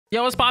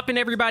Yo, what's poppin',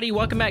 everybody?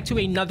 Welcome back to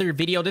another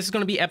video. This is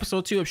going to be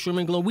episode 2 of Shroom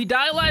and Gloom. We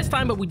died last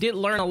time, but we did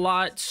learn a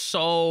lot.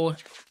 So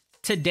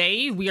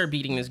today we are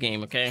beating this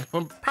game, okay?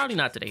 Well, probably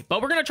not today,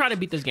 but we're going to try to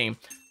beat this game.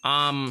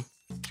 I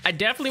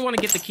definitely want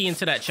to get the key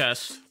into that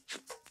chest.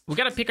 We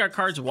got to pick our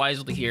cards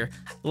wisely here.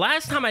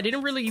 Last time I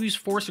didn't really use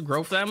Force of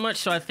Growth that much,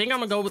 so I think I'm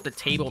going to go with the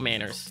Table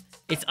Manners.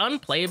 It's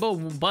unplayable,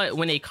 but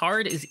when a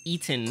card is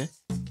eaten,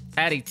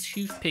 add a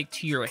toothpick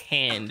to your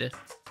hand.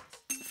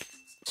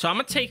 So I'm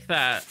gonna take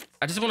that.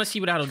 I just want to see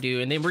what that'll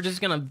do, and then we're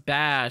just gonna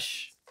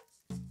bash.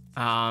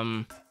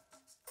 Yeah,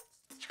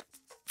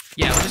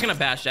 we're just gonna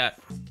bash that.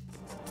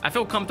 I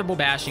feel comfortable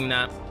bashing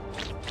that.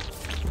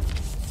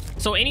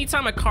 So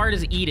anytime a card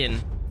is eaten,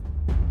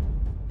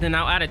 then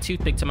I'll add a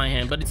toothpick to my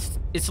hand. But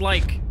it's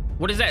like,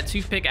 what does that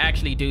toothpick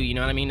actually do? You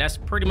know what I mean? That's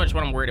pretty much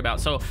what I'm worried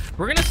about. So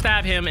we're gonna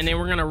stab him, and then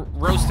we're gonna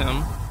roast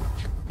him,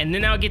 and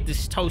then I'll get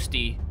this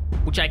toasty,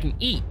 which I can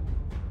eat,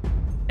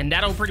 and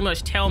that'll pretty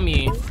much tell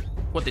me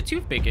what the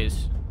toothpick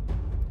is.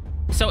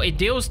 So it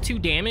deals 2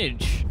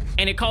 damage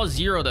and it costs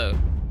 0 though.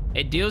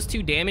 It deals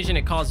 2 damage and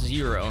it costs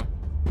 0.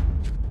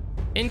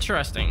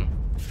 Interesting.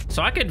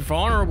 So I could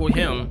vulnerable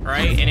him,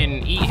 right? And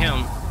then eat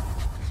him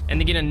and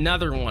then get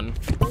another one.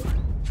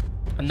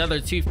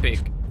 Another toothpick.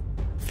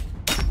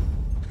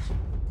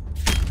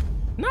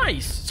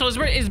 Nice. So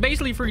it's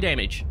basically free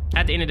damage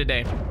at the end of the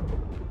day.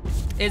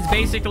 It's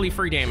basically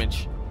free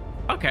damage.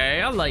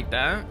 Okay, I like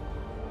that.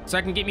 So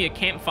I can get me a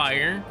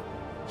campfire,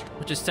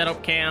 which is set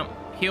up camp,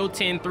 heal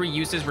 10, 3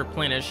 uses,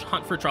 replenish,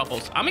 hunt for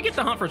truffles. I'm gonna get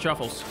the hunt for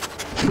truffles.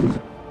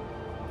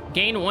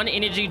 Gain 1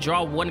 energy,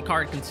 draw 1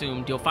 card,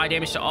 consume. Deal 5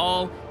 damage to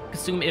all,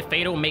 consume if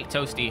fatal, make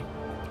toasty.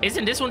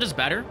 Isn't this one just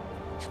better?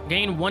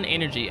 Gain 1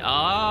 energy.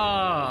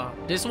 Ah,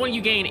 this one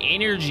you gain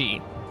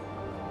energy.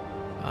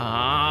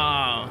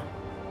 Ah,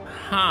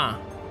 huh.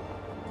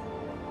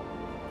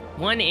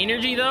 1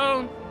 energy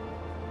though?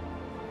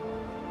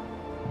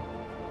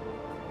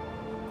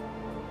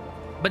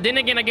 But then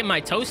again, I get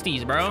my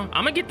toasties, bro. I'm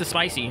gonna get the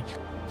spicy.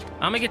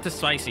 I'm gonna get the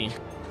spicy.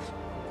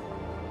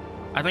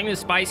 I think the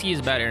spicy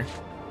is better.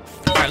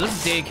 All right,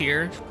 let's dig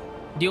here.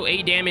 Deal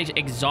 8 damage,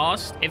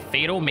 exhaust. If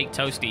fatal, make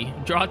toasty.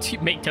 Draw 2,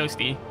 make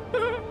toasty.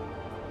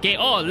 Okay,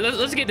 oh,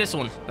 let's get this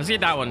one. Let's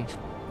get that one.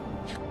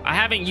 I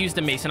haven't used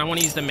the mace, and I want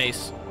to use the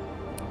mace.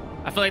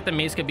 I feel like the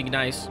mace could be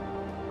nice.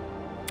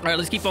 All right,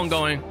 let's keep on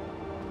going.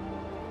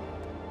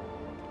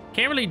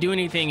 Can't really do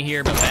anything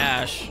here but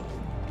bash.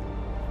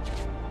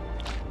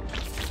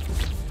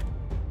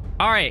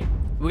 All right,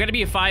 we got to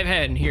be a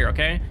 5-head here,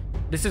 okay?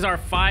 This is our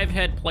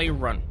 5-head play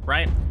run,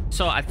 right?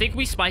 So I think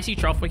we spicy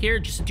truffle here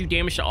just to do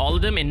damage to all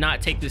of them and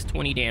not take this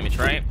 20 damage,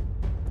 right?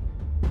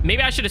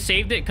 Maybe I should have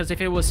saved it, because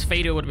if it was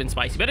fatal, it would have been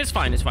spicy. But it's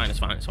fine, it's fine, it's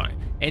fine, it's fine.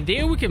 And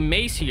then we can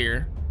mace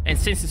here, and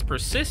since it's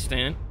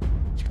persistent,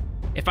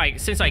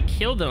 since I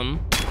killed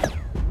them,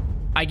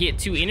 I get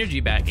 2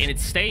 energy back, and it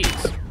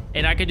stays.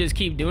 And I could just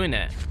keep doing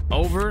that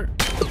over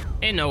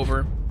and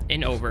over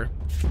and over.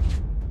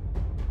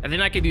 And then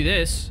I could do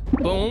this.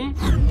 Boom.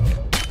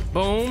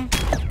 Boom.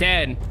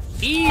 Dead.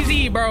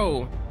 Easy,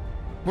 bro.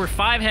 We're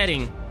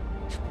 5-heading.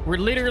 We're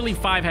literally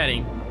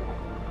 5-heading.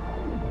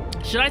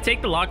 Should I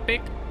take the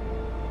lockpick?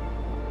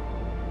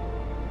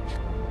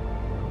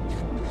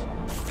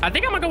 I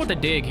think I'm gonna go with the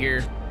dig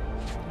here.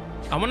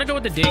 I want to go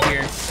with the dig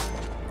here.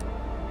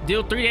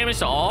 Deal 3 damage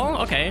to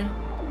all? Okay.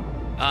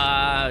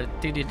 I'm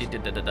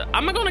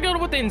gonna go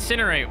with the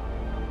incinerate.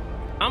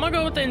 I'm gonna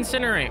go with the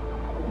incinerate.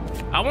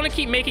 I want to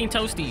keep making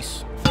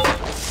toasties.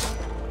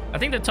 I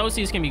think the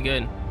toasties can be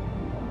good.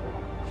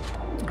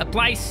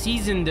 Apply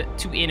seasoned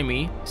to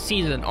enemy.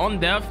 Seasoned. On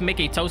death, make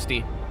a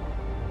toasty.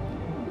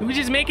 We're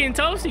just making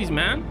toasties,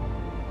 man.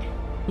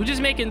 We're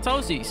just making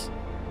toasties.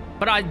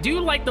 But I do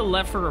like the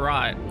left for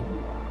right.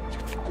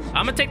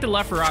 I'm gonna take the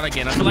left for right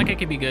again. I feel like it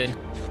could be good.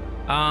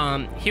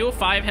 Heal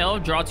 5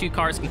 health. Draw 2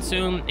 cards.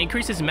 Consume.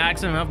 Increases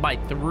maximum health by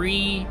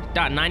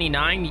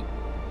 3.99.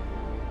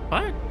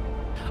 What?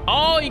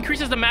 Oh,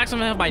 increases the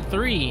maximum health by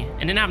 3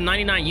 and then have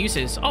 99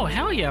 uses. Oh,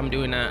 hell yeah, I'm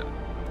doing that.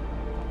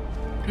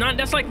 No,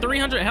 that's like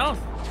 300 health.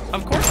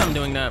 Of course I'm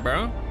doing that,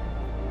 bro.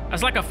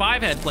 That's like a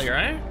 5-head play,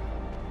 right?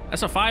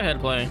 That's a 5-head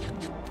play.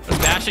 Let's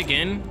bash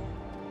again.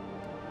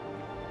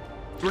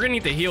 We're gonna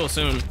need to heal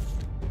soon.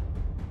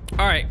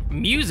 All right,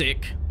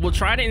 music will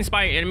try to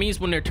inspire enemies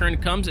when their turn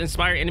comes.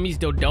 Inspire enemies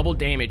deal double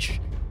damage.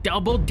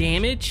 Double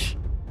damage?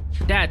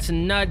 That's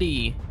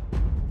nutty.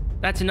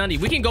 That's nutty.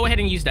 We can go ahead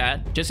and use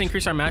that. Just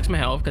increase our maximum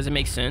health because it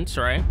makes sense,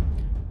 right?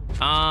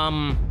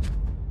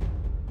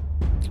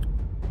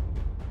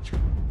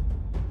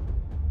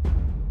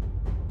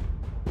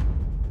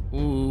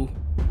 Ooh.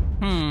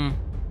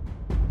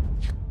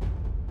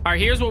 All right,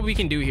 here's what we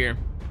can do here.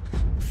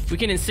 We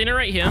can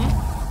incinerate him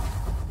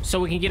so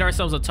we can get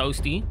ourselves a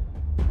toasty.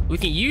 We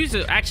can use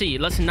it. Actually,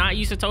 let's not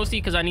use a toasty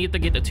because I need to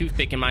get the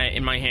toothpick in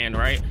my hand,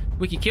 right?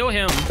 We can kill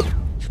him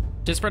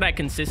just for that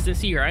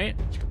consistency, right?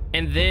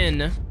 And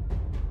then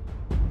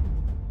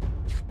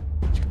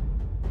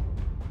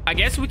I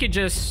guess we could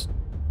just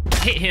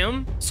hit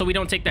him so we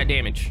don't take that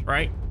damage,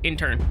 right? In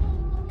turn.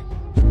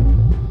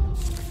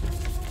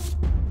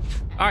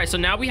 All right, so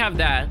now we have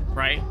that,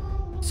 right?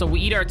 So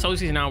we eat our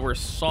toasties and now we're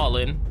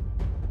solid.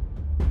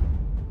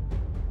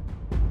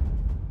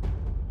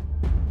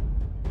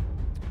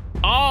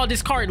 Oh,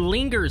 this card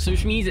lingers,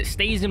 which means it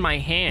stays in my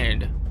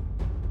hand.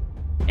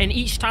 And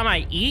each time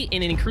I eat,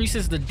 it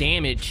increases the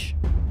damage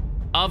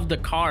of the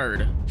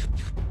card.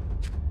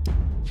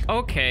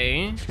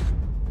 Okay.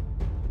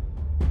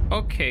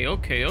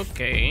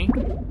 Okay.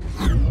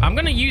 I'm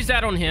gonna use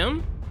that on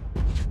him.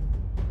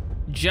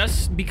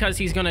 Just because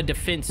he's gonna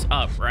defense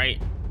up, right?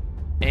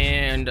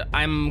 And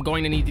I'm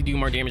going to need to do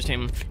more damage to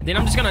him. Then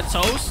I'm just gonna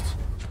toast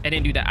and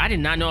then do that. I did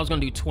not know I was gonna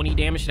do 20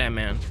 damage to that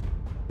man.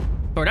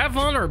 Bro, that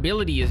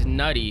vulnerability is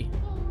nutty.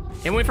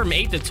 It went from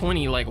 8 to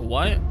 20, like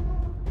what?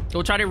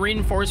 We'll try to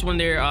reinforce when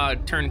their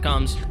turn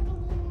comes.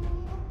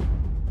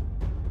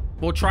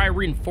 We'll try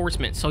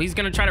reinforcement. So he's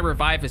gonna try to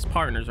revive his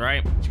partners,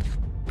 right?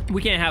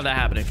 We can't have that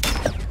happening.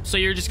 So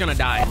you're just gonna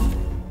die.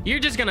 You're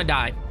just gonna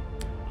die.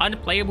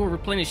 Unplayable,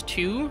 replenish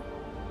 2.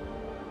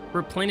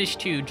 Replenish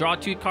 2. Draw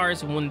 2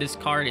 cards when this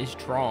card is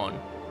drawn.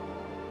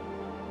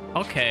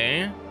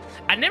 Okay.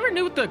 I never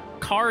knew what the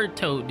card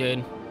toad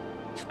did.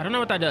 I don't know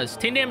what that does.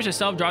 10 damage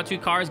yourself, draw 2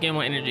 cards, gain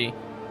 1 energy.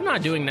 I'm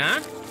not doing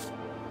that.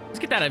 Let's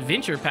get that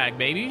adventure pack,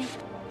 baby.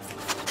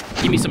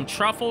 Give me some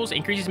truffles.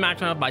 Increases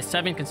maximum health by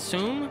 7.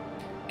 Consume.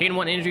 Gain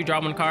 1 energy,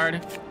 draw 1 card.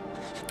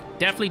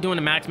 Definitely doing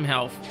the maximum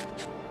health.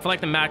 I feel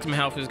like the maximum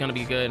health is going to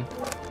be good.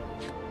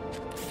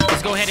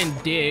 Let's go ahead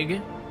and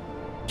dig.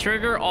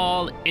 Trigger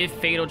all if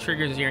fatal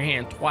triggers in your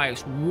hand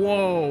twice.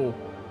 Whoa.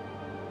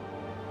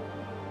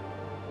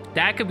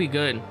 That could be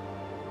good.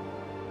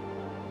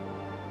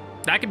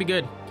 That could be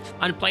good.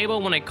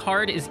 Unplayable, when a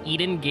card is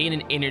eaten, gain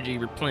an energy,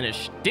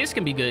 replenish. This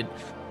can be good.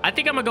 I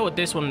think I'm gonna go with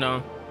this one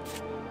though.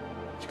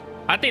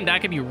 I think that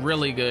could be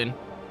really good.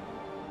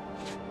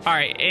 All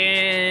right,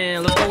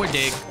 and let's go with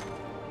dig.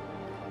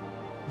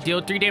 Deal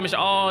 3 damage to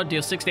all,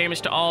 deal 6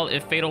 damage to all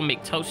if fatal,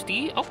 make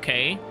toasty.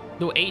 Okay,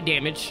 do 8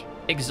 damage.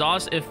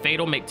 Exhaust if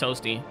fatal, make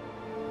toasty.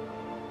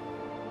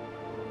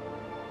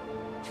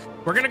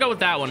 We're gonna go with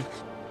that one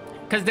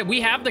because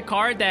we have the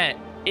card that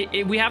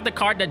we have the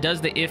card that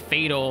does the if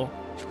fatal,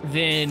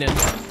 then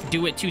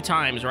do it 2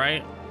 times,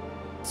 right?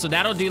 So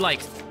that'll do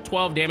like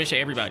 12 damage to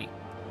everybody,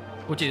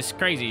 which is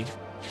crazy.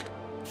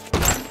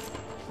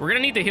 We're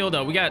gonna need to heal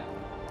though. We got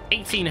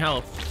 18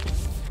 health,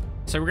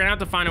 so we're gonna have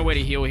to find a way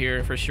to heal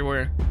here for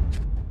sure.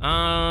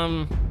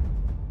 Well,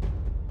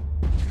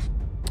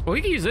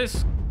 we can use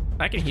this.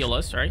 That can heal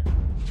us, right?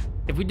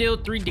 If we deal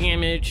 3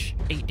 damage,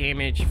 8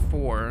 damage,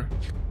 4.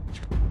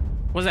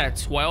 What's that,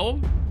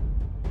 12?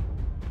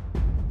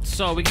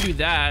 So we can do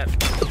that.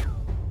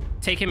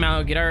 Take him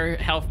out, get our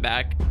health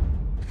back.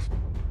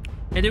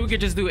 And then we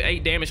could just do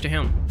 8 damage to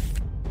him.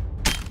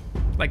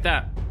 Like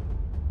that.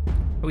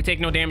 We take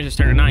no damage this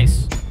turn.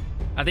 Nice.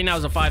 I think that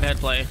was a 5-head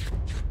play.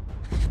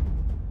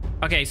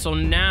 Okay, so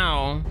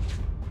now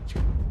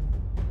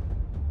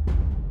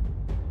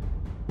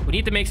we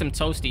need to make some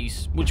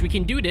toasties, which we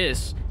can do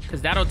this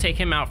because that'll take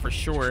him out for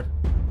sure.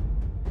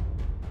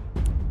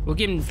 We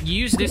can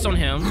use this on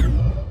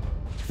him,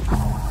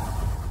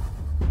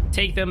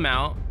 take them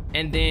out,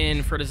 and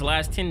then for this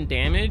last 10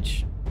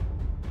 damage,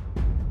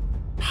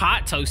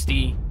 hot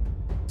toasty.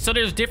 So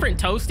there's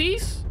different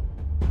toasties?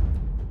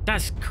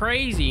 That's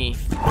crazy.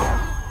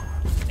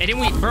 And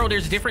then bro,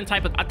 there's different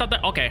type of, I thought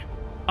that,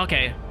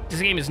 okay,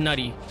 this game is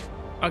nutty.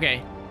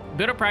 Okay,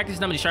 build a practice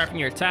number to sharpen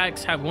your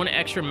attacks, have 1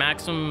 extra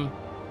maximum,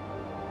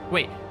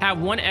 have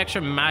 1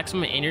 extra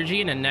maximum energy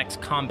in the next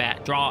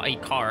combat, draw a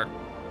card.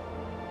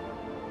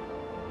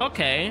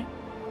 Okay,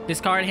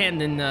 discard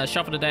hand, then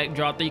shuffle the deck,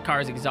 draw 3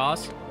 cards,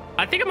 exhaust.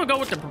 I think I'm gonna go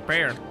with the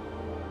prepare.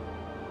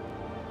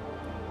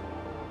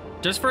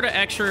 Just for the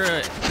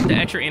extra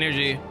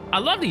energy. I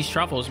love these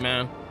truffles,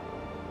 man.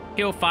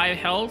 Heal 5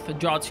 health,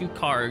 draw 2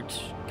 cards,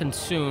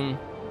 consume.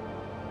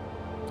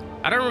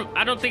 I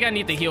don't think I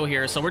need to heal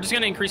here, so we're just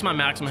gonna increase my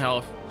maximum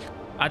health.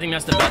 I think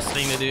that's the best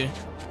thing to do.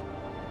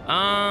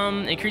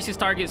 Increases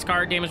target's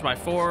card damage by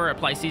 4,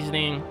 apply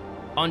seasoning.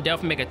 On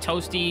death, make a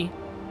toasty.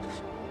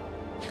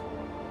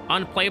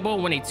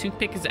 Unplayable, when a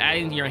toothpick is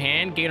added into your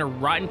hand, gain a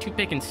rotten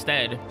toothpick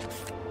instead.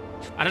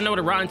 I don't know what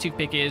a rotten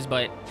toothpick is,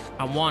 but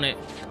I want it.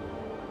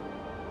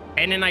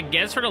 And then I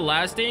guess for the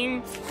last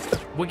thing,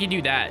 we can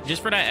do that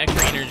just for that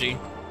extra energy.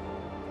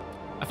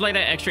 I feel like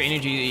that extra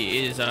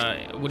energy is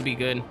would be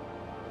good,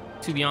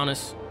 to be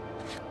honest.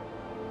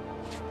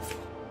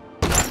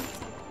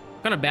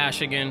 Gonna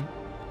bash again.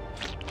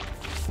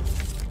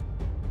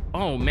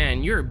 Oh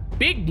man, you're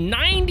big.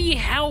 90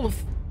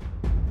 health.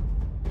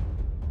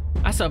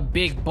 That's a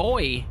big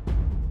boy.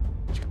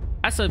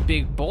 That's a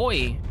big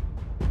boy.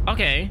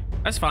 Okay,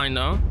 that's fine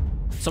though.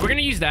 So we're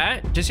gonna use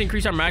that, just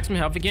increase our maximum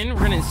health again.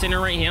 We're gonna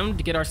incinerate him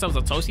to get ourselves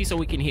a toasty so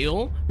we can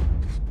heal.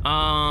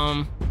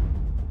 And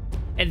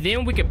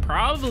then we could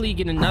probably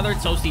get another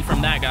toasty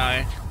from that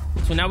guy.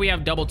 So now we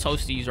have double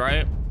toasties,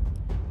 right?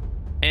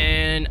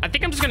 And I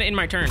think I'm just gonna end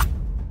my turn.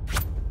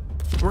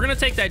 We're gonna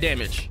take that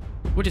damage,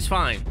 which is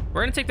fine.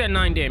 We're gonna take that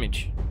 9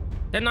 damage.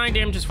 That 9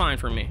 damage is fine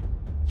for me.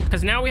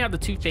 Because now we have the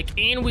toothpick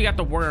and we got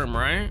the worm,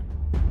 right?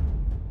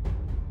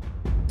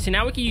 So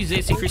now we can use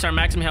this, increase our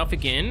maximum health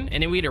again,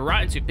 and then we get a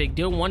rotten toothpick.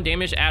 Deal 1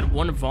 damage, add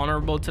 1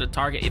 vulnerable to the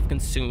target if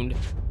consumed.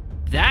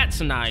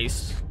 That's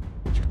nice.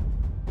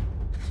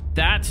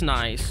 That's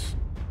nice.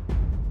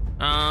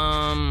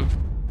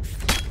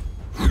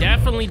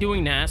 Definitely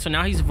doing that. So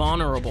now he's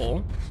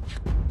vulnerable.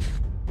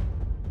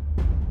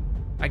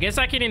 I guess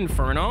I can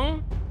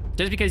Inferno,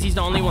 just because he's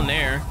the only one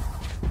there.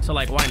 So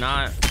like, why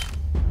not?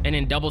 And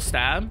then double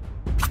stab.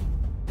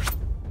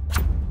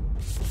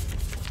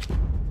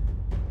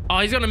 Oh,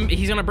 he's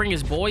gonna bring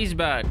his boys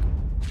back.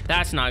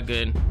 That's not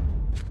good.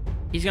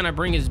 He's gonna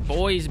bring his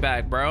boys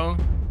back, bro.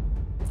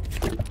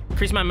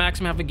 Increase my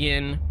maximum health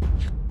again.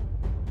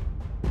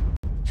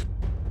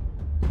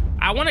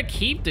 I want to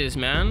keep this,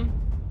 man.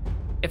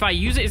 If I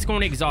use it, it's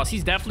going to exhaust.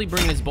 He's definitely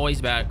bringing his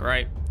boys back,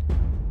 right?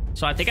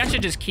 So I think I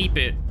should just keep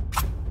it.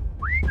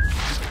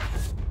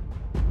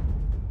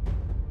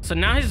 So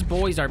now his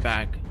boys are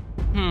back.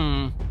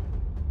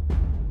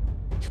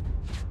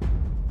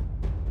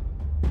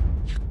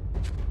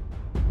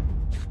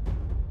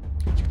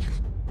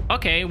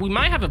 Okay, we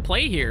might have a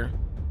play here.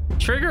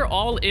 Trigger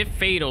all if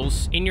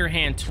fatals in your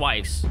hand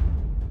twice.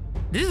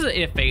 This is an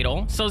if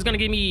fatal, so it's gonna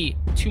give me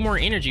 2 more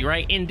energy,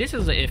 right? And this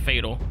is an if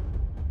fatal.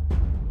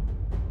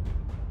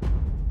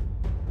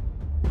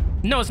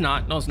 No, it's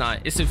not. No, it's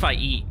not. It's if I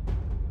eat.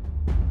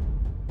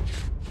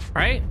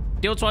 Right?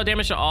 Deal 12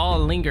 damage to all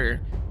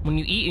linger. When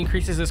you eat,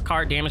 increases this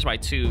card damage by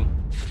 2.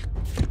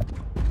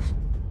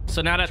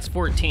 So now that's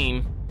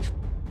 14.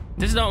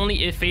 This is the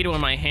only if fatal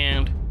in my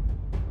hand.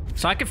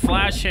 So I could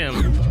flash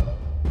him.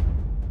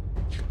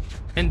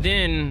 And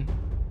then,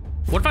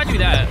 what if I do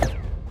that?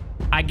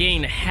 I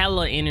gain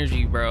hella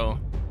energy, bro.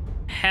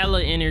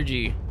 Hella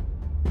energy.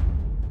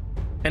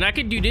 And I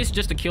could do this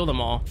just to kill them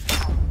all.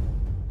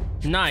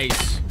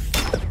 Nice.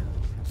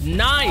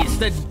 Nice.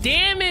 The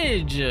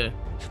damage.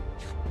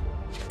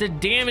 The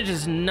damage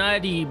is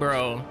nutty,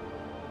 bro.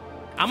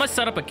 I'm gonna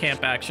set up a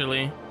camp,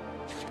 actually.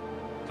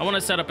 I want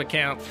to set up a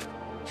camp.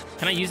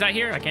 Can I use that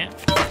here? I can't.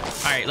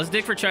 All right, let's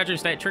dig for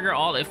treasures that trigger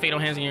all if fatal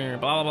hands in your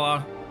blah, blah,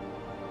 blah.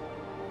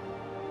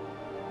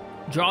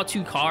 Draw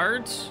 2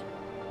 cards.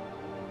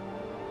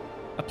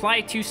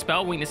 Apply 2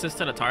 spell weaknesses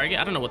to the target.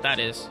 I don't know what that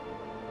is.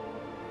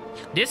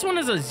 This one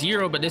is a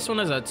 0, but this one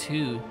is a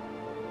 2.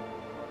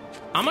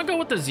 I'm gonna go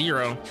with the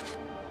 0.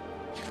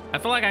 I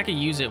feel like I could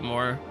use it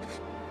more.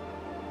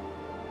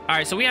 All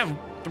right, so we have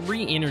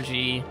 3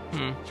 energy.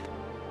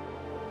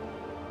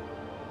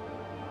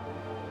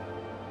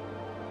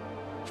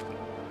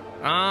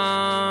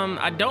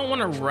 I don't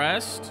want to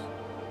rest.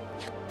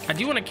 I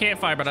do want a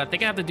campfire, but I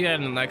think I have to do that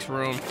in the next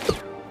room.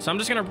 So I'm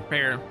just gonna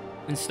prepare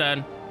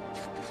instead.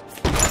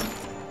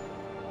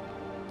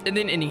 And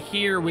then in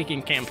here we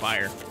can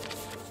campfire,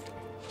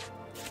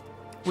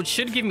 which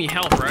should give me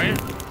health, right?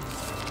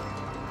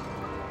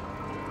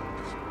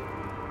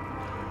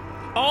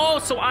 Oh,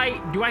 so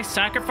do I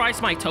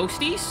sacrifice my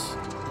toasties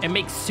and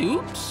make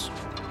soups?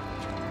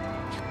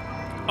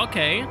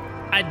 Okay,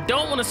 I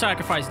don't want to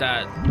sacrifice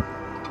that.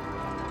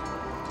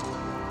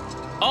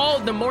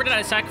 Oh, the more that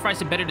I sacrifice,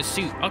 the better the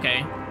soup.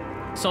 Okay,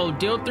 so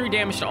deal 3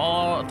 damage to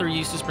all 3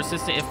 uses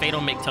persistent if fatal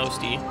make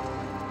toasty.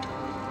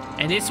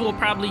 And this will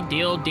probably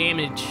deal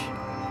damage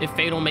if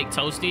fatal make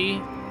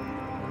toasty.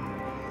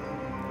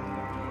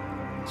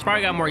 It's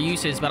probably got more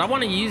uses, but I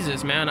want to use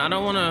this, man. I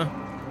don't want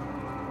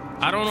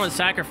to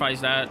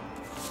sacrifice that,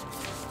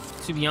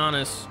 to be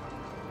honest.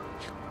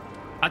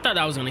 I thought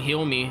that was gonna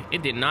heal me.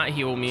 It did not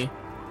heal me.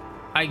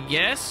 I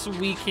guess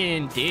we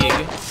can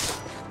dig.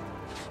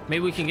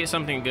 Maybe we can get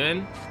something good.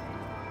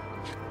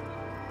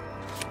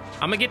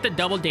 I'm gonna get the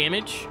double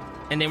damage,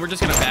 and then we're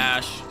just gonna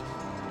bash.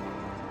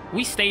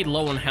 We stayed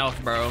low in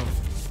health, bro.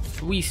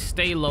 We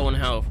stay low in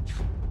health,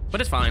 but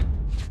it's fine.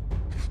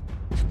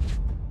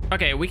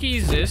 Okay, we can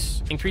use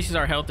this. Increases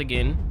our health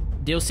again.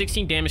 Deal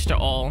 16 damage to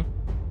all.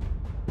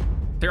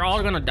 They're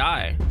all gonna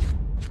die.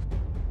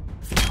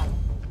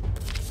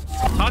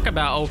 Talk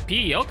about OP.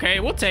 Okay,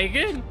 we'll take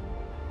it.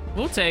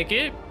 We'll take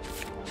it.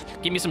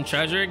 Give me some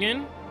treasure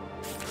again.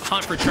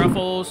 Hunt for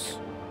truffles.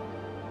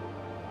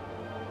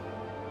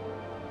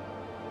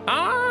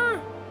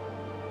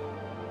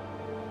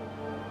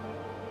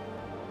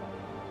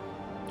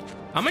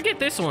 I'm gonna get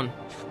this one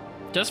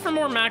just for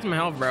more maximum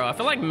health, bro. I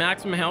feel like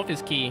maximum health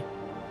is key.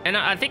 And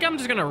I think I'm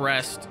just gonna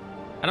rest.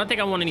 I don't think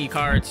I want any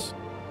cards.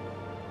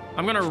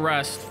 I'm gonna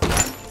rest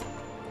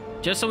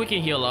just so we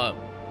can heal up.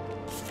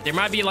 There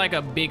might be like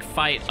a big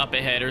fight up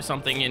ahead or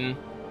something, and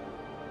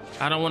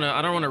I don't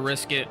wanna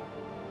risk it.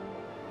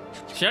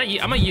 Should I?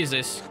 I'm gonna use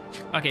this.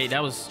 Okay,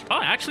 that was.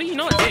 Oh, actually, you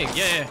know what? Dig.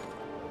 Yeah.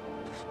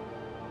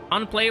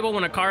 Unplayable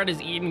when a card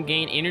is eaten,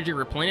 gain energy,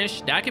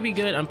 replenish. That could be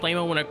good.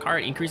 Unplayable when a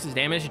card increases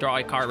damage, draw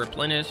a card,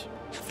 replenish.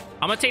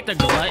 I'm gonna take the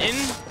glutton,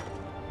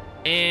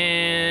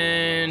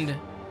 and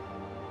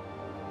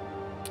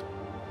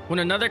when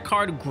another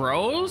card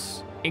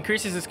grows,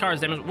 increases this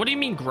card's damage. What do you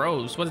mean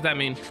grows? What does that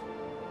mean?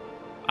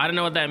 I don't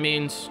know what that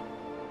means.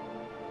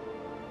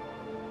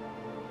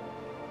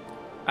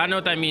 I don't know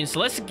what that means.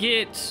 So let's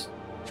get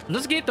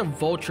the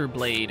Vulture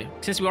Blade,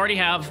 since we already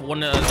have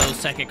one of those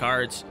second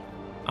cards.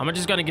 I'm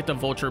just gonna get the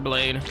vulture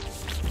blade.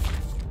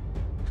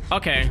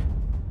 Okay.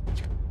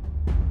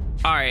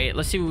 All right,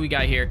 let's see what we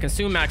got here.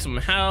 Consume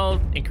maximum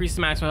health, increase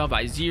the maximum health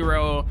by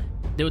 0,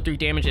 deal 3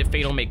 damage if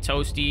fatal, make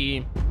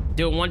toasty,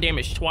 deal 1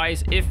 damage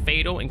twice if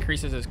fatal,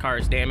 increases his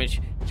card's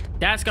damage.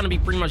 That's gonna be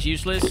pretty much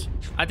useless.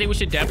 I think we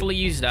should definitely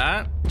use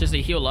that just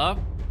to heal up.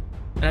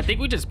 And I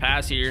think we just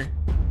pass here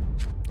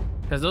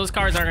because those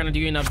cards aren't gonna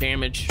do enough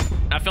damage.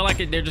 I feel like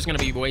they're just gonna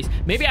be waste.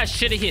 Maybe I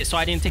should have hit so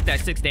I didn't take that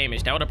 6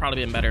 damage. That would have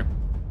probably been better.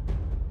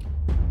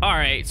 All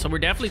right, so we're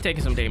definitely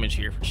taking some damage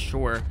here for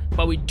sure,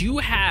 but we do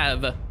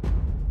have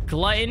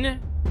Glutton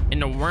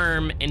and the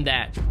Worm in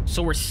that,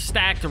 so we're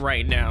stacked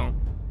right now.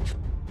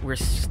 We're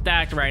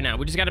stacked right now.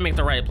 We just got to make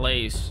the right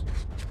plays.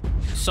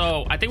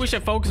 So I think we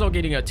should focus on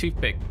getting a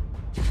toothpick,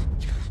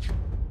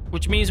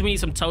 which means we need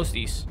some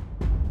toasties.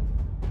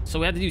 So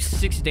we have to do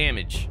 6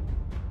 damage.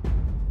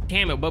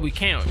 Damn it, but we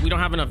can't. We don't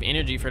have enough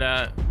energy for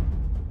that.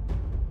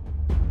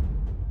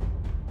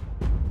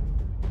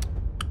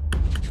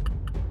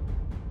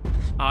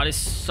 Oh, this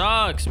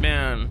sucks,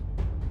 man.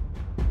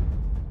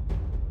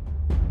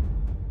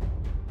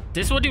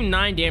 This will do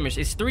 9 damage.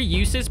 It's 3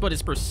 uses, but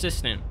it's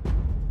persistent.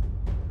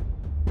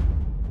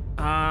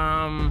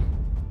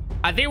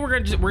 I think we're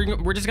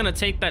just gonna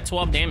take that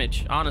 12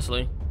 damage,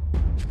 honestly.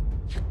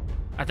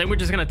 I think we're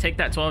just gonna take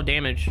that 12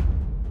 damage.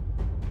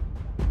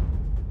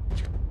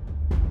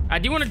 I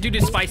do want to do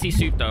this spicy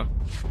soup though.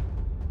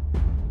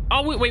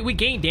 Oh wait, we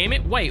gain, damn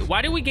it. Wait,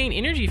 why did we gain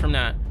energy from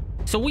that?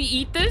 So we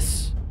eat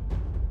this?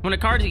 When a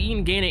card is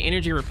eaten, gain an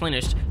energy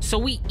replenished. So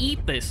we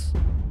eat this.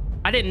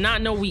 I did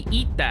not know we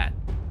eat that.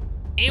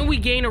 And we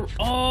gain a...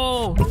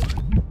 Oh,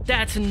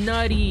 that's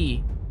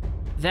nutty.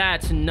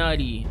 That's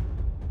nutty.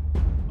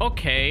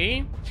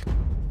 Okay.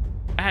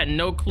 I had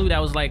no clue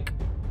that was like,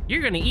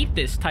 you're gonna eat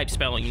this type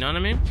spell, you know what I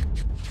mean?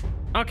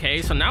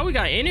 Okay, so now we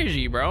got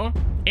energy, bro.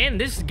 And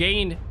this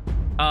gained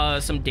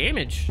some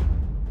damage.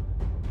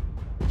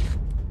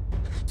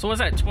 So what's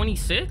that,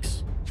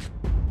 26?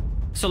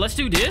 So let's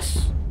do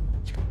this.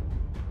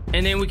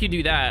 And then we could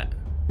do that.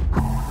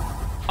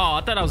 Oh,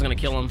 I thought I was gonna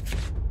kill him.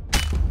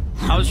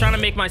 I was trying to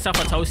make myself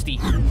a toasty.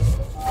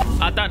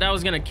 I thought that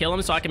was gonna kill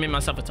him so I can make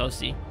myself a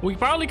toasty. We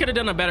probably could have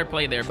done a better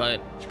play there,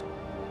 but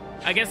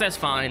I guess that's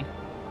fine.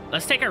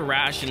 Let's take our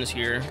rations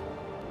here,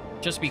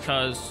 just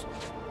because.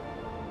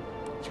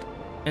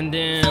 And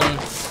then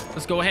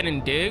let's go ahead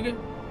and dig.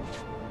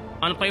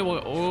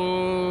 Unplayable.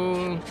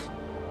 Oh,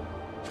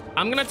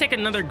 I'm gonna take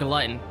another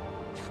glutton.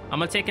 I'm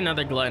gonna take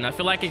another glutton. I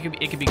feel like it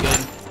could be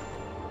good.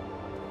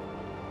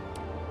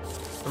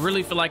 I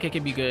really feel like it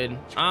could be good.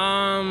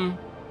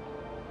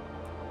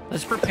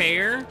 Let's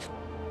prepare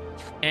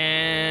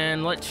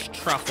and let's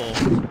truffle.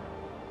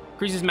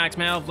 Increases max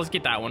health. Let's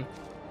get that one.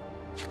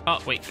 Oh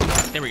wait,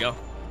 there we go. All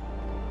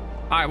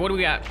right, what do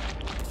we got?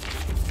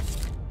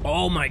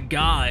 Oh my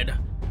god,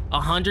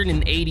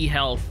 180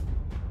 health.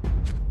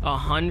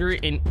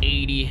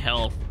 180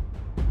 health.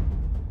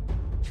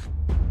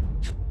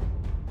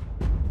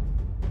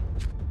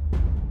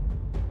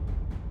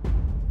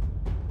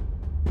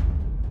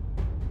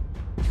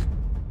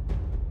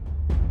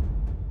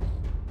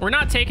 We're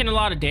not taking a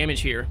lot of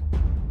damage here.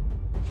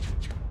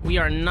 We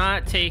are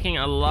not taking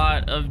a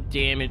lot of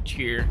damage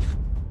here.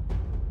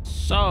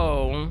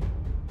 So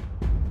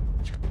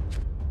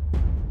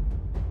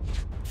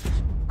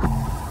I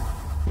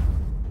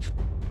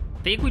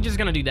think we're just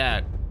gonna do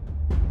that.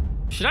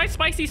 Should I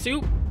spicy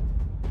soup?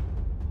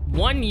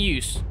 1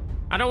 use.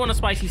 I don't want a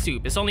spicy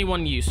soup. It's only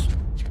 1 use.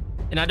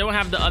 And I don't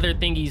have the other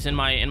thingies in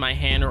my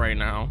hand right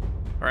now.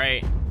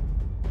 Right?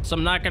 So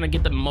I'm not gonna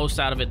get the most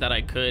out of it that I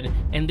could.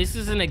 And this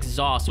is an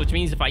exhaust, which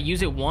means if I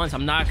use it once,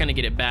 I'm not gonna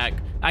get it back.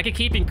 I could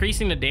keep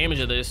increasing the damage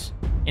of this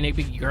and it'd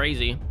be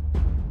crazy.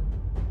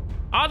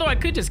 Although I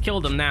could just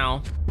kill them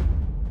now.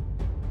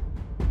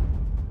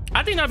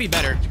 I think that'd be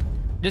better.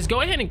 Just go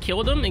ahead and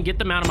kill them and get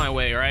them out of my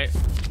way, right?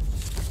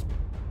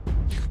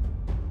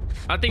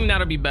 I think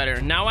that'll be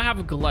better. Now I have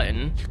a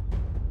glutton,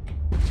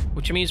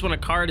 which means when a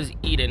card is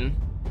eaten.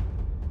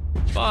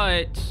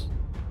 But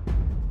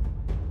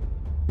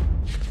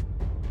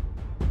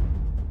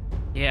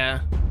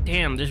yeah,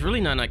 damn, there's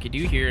really nothing I could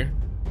do here.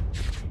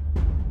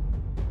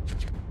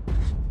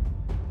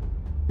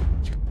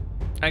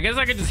 I guess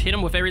I could just hit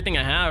him with everything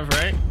I have,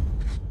 right?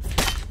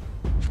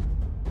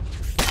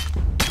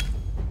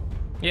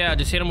 Yeah,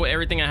 just hit him with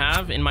everything I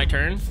have in my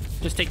turn.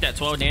 Just take that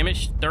 12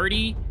 damage.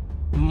 30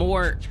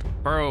 more.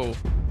 Bro,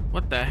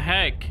 what the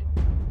heck?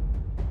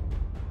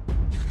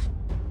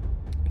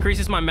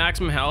 Increases my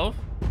maximum health.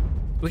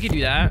 We could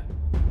do that.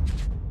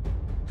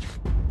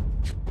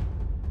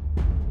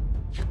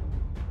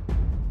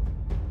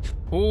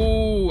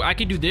 Oh, I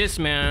could do this,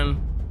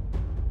 man.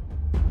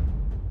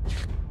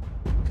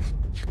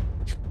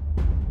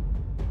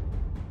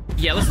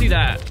 Yeah, let's do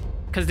that.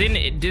 Because then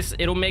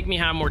it'll make me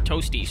have more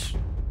toasties.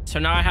 So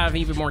now I have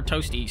even more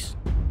toasties.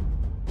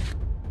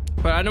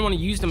 But I don't want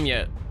to use them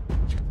yet.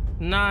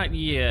 Not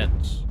yet.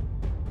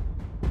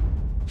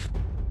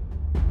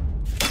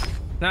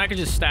 Now I can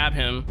just stab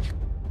him.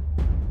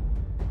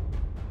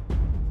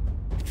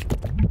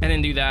 And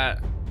then do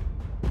that.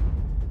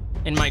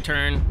 in my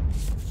turn.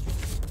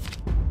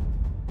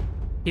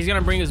 He's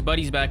gonna bring his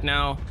buddies back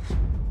now.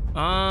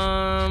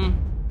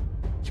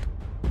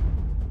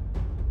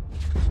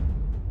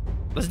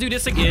 Let's do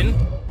this again.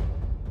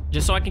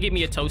 Just so I can get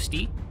me a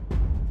toasty.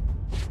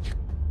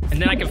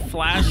 And then I can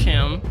flash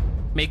him,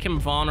 make him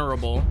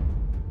vulnerable.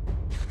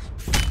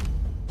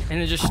 And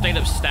then just straight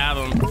up stab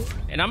him.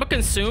 And I'm gonna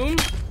consume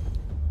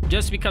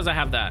just because I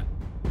have that.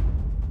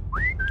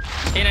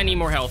 And I need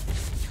more health.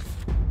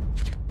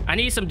 I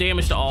need some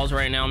damage to alls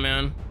right now,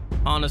 man.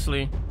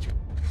 Honestly.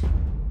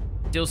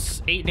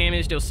 Deals 8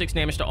 damage, deals 6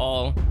 damage to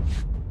all.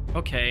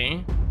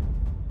 Okay.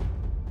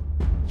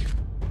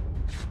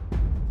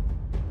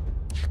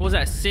 What was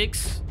that?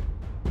 6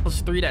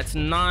 plus 3, that's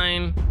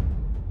 9.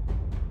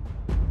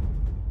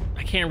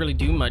 I can't really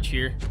do much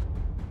here.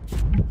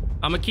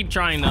 I'm gonna keep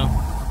trying though.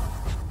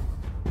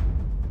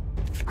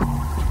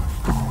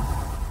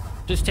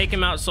 Just take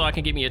him out so I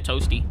can get me a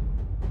toasty.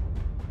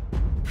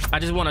 I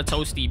just want a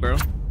toasty, bro.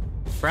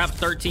 We're at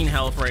 13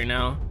 health right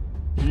now.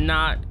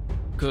 Not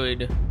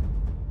good.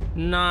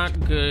 Not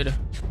good.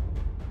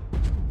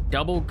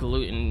 Double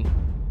gluten.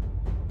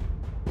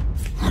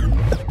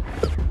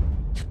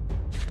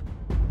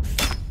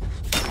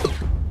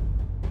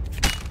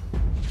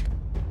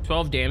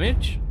 $12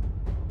 damage.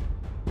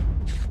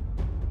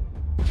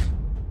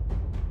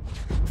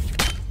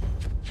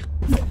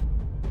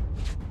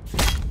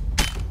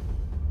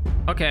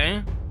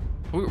 Okay.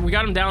 We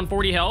got him down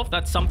 40 health.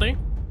 That's something.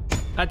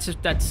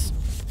 That's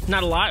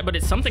not a lot, but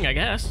it's something, I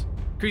guess.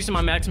 Increasing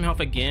my maximum health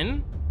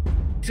again.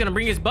 He's gonna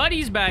bring his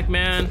buddies back,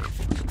 man.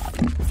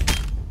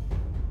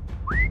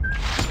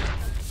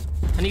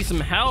 I need some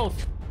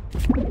health.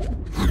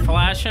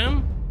 Flash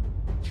him.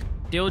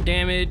 Deal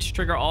damage.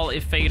 Trigger all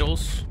if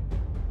fatals.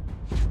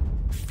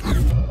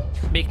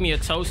 Make me a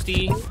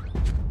toasty.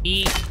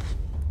 Eat.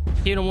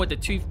 Hit him with the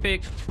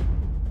toothpick.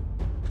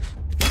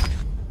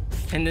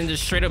 And then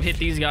just straight up hit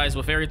these guys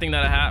with everything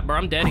that I have. Bro,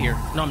 I'm dead here.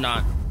 No, I'm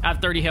not. I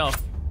have 30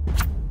 health.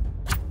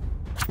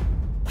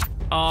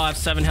 Oh, I have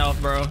 7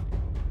 health, bro.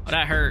 Oh,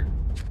 that hurt.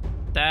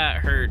 That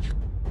hurt.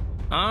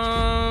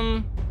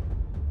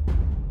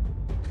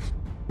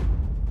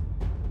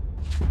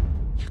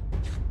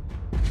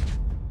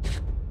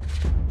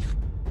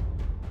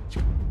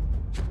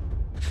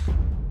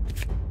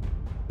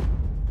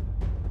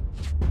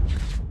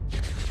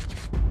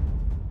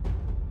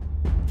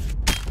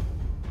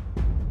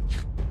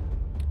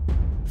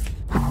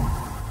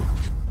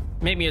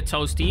 Make me a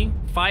toasty.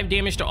 5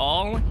 damage to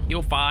all.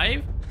 Heal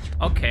 5.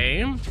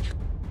 Okay.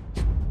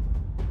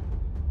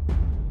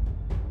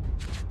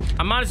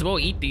 I might as well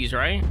eat these,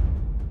 right?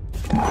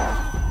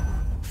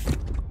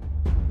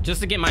 Just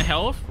to get my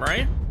health,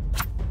 right?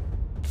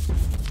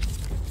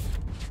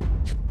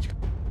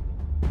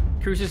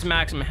 Cruises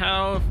maximum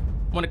health.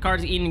 When a card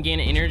is eaten, gain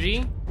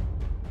energy.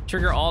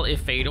 Trigger all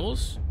if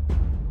fatals.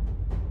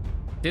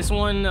 This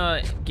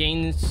one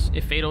gains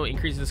if fatal,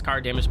 increases this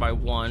card damage by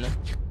 1.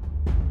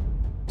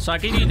 So I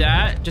can do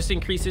that, just to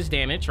increase his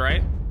damage,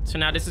 right? So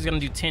now this is gonna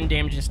do 10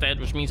 damage instead,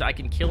 which means I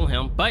can kill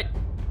him, but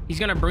he's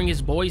gonna bring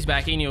his boys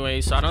back anyway,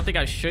 so I don't think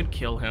I should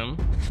kill him.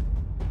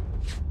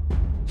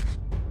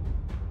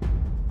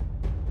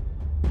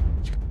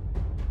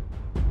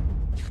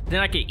 Then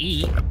I can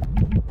eat.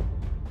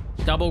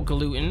 Double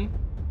gluten.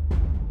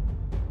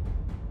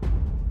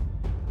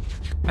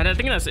 And I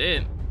think that's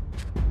it.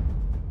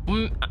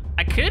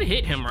 I could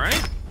hit him,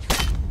 right?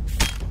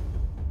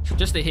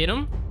 Just to hit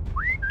him.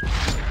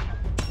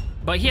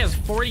 But he has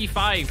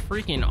 45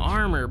 freaking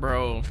armor,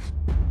 bro.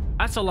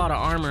 That's a lot of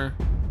armor.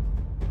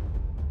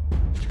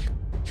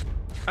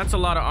 That's a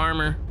lot of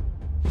armor.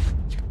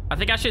 I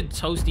think I should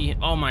toasty.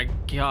 Oh my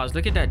gosh,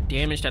 look at that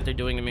damage that they're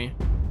doing to me.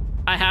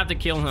 I have to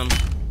kill him.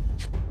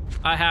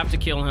 I have to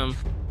kill him.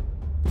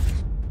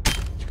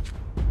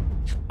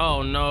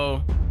 Oh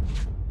no.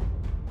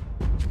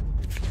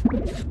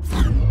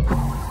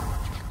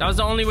 That was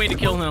the only way to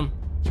kill him.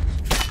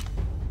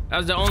 That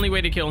was the only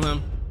way to kill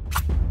him.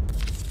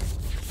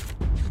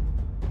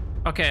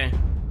 Okay.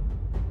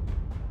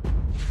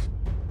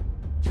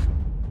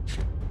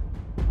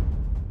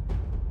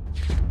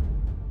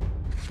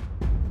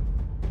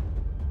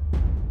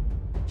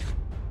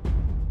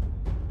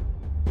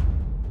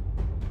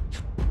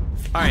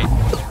 All right.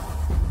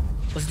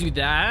 Let's do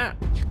that.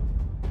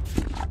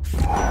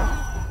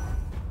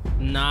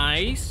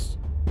 Nice.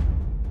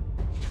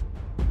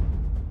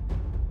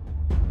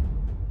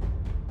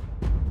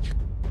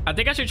 I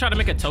think I should try to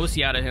make a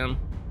toasty out of him,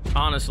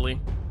 honestly.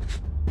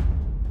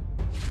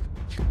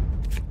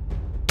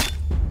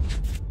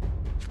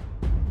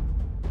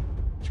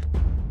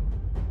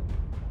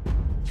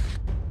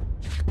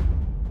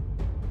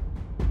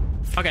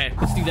 Okay,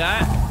 let's do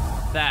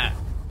that.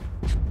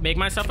 Make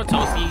myself a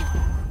toasty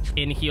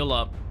and heal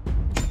up.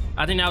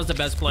 I think that was the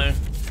best play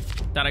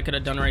that I could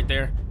have done right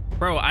there.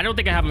 Bro, I don't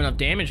think I have enough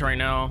damage right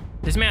now.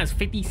 This man has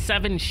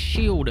 57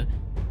 shield.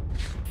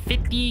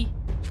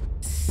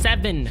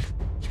 57.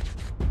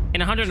 And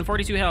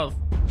 142 health.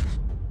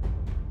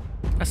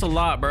 That's a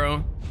lot,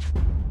 bro.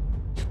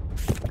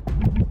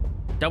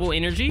 Double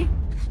energy.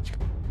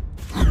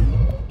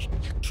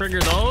 trigger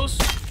those.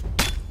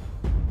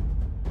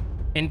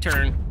 In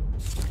turn.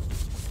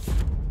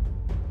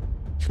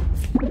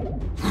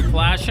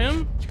 Flash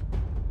him.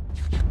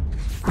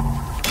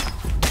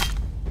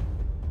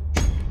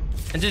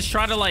 And just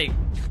try to like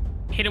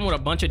hit him with a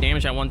bunch of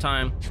damage at one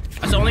time.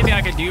 That's the only thing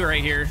I could do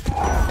right here.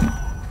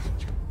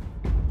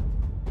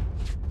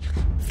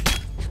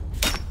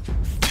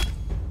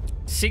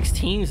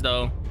 $16s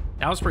though.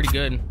 That was pretty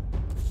good.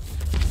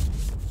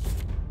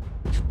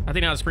 I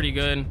think that was pretty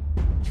good.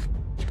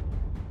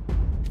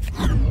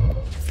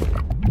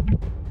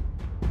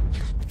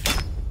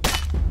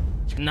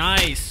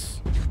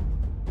 Nice.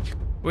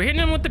 We're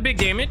hitting him with the big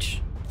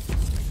damage.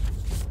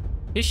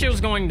 His shield's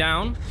going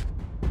down.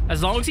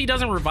 As long as he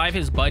doesn't revive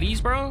his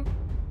buddies, bro,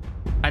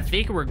 I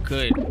think we're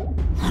good.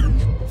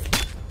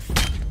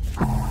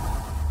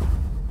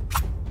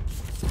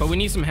 But we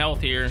need some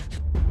health here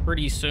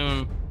pretty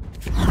soon.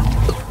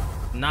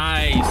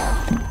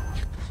 Nice.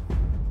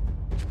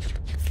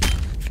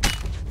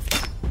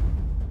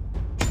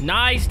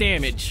 Nice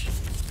damage.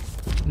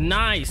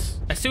 Nice.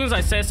 As soon as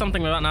I said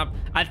something about not,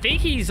 I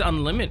think he's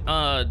unlimited.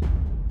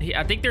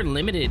 I think they're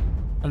limited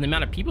on the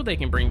amount of people they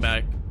can bring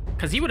back.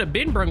 Because he would have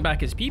been brung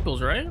back his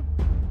peoples, right?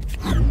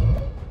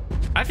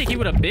 I think he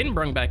would have been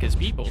brung back his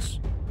peoples.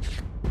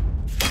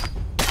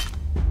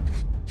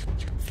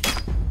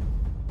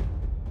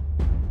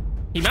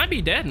 He might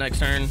be dead next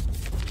turn.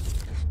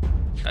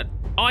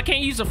 Oh, I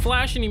can't use a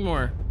flash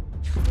anymore.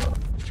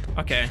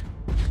 Okay.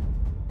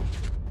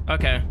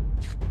 Okay.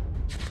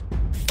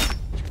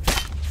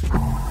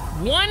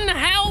 1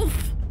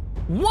 health.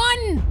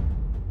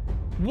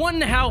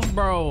 One health,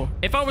 bro.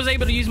 If I was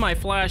able to use my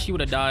flash, he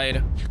would have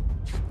died.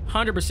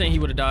 100% he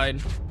would have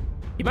died.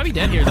 He might be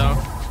dead here though.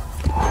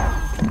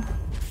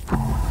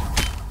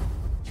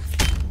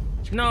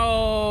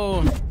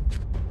 No.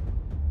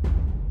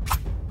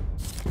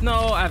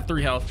 No, I have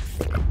 3 health.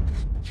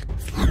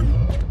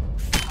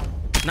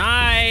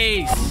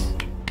 Nice.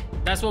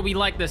 That's what we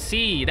like to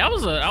see. That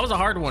was a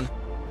hard one.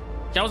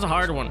 That was a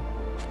hard one.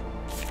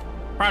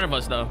 Proud of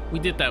us though. We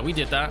did that. We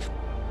did that.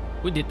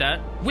 We did that.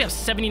 We have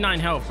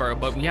 79 health, bro,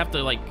 but we have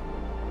to like,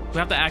 we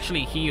have to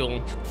actually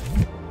heal.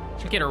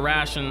 Get our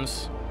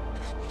rations.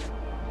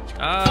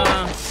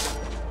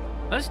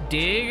 Let's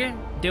dig.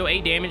 Deal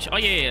 8 damage. Oh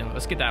yeah.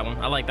 Let's get that one.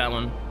 I like that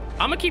one.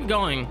 I'm gonna keep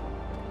going.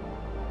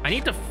 I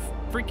need to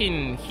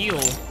freaking heal.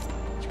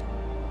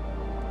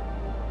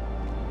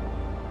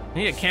 I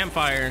need a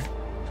campfire.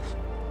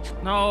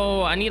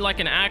 No, I need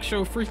like an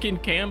actual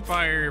freaking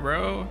campfire,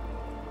 bro.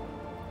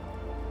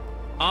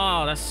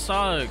 Oh, that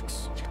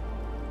sucks.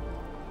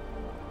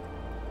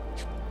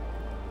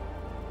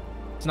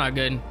 It's not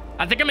good.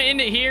 I think I'm gonna end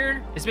it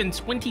here. It's been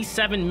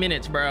 27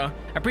 minutes, bro. I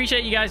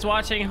appreciate you guys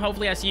watching.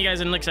 Hopefully I see you guys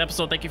in the next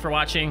episode. Thank you for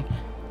watching.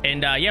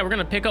 And yeah, we're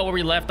gonna pick up where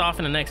we left off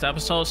in the next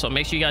episode. So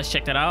make sure you guys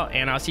check that out,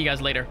 and I'll see you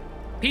guys later.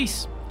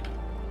 Peace.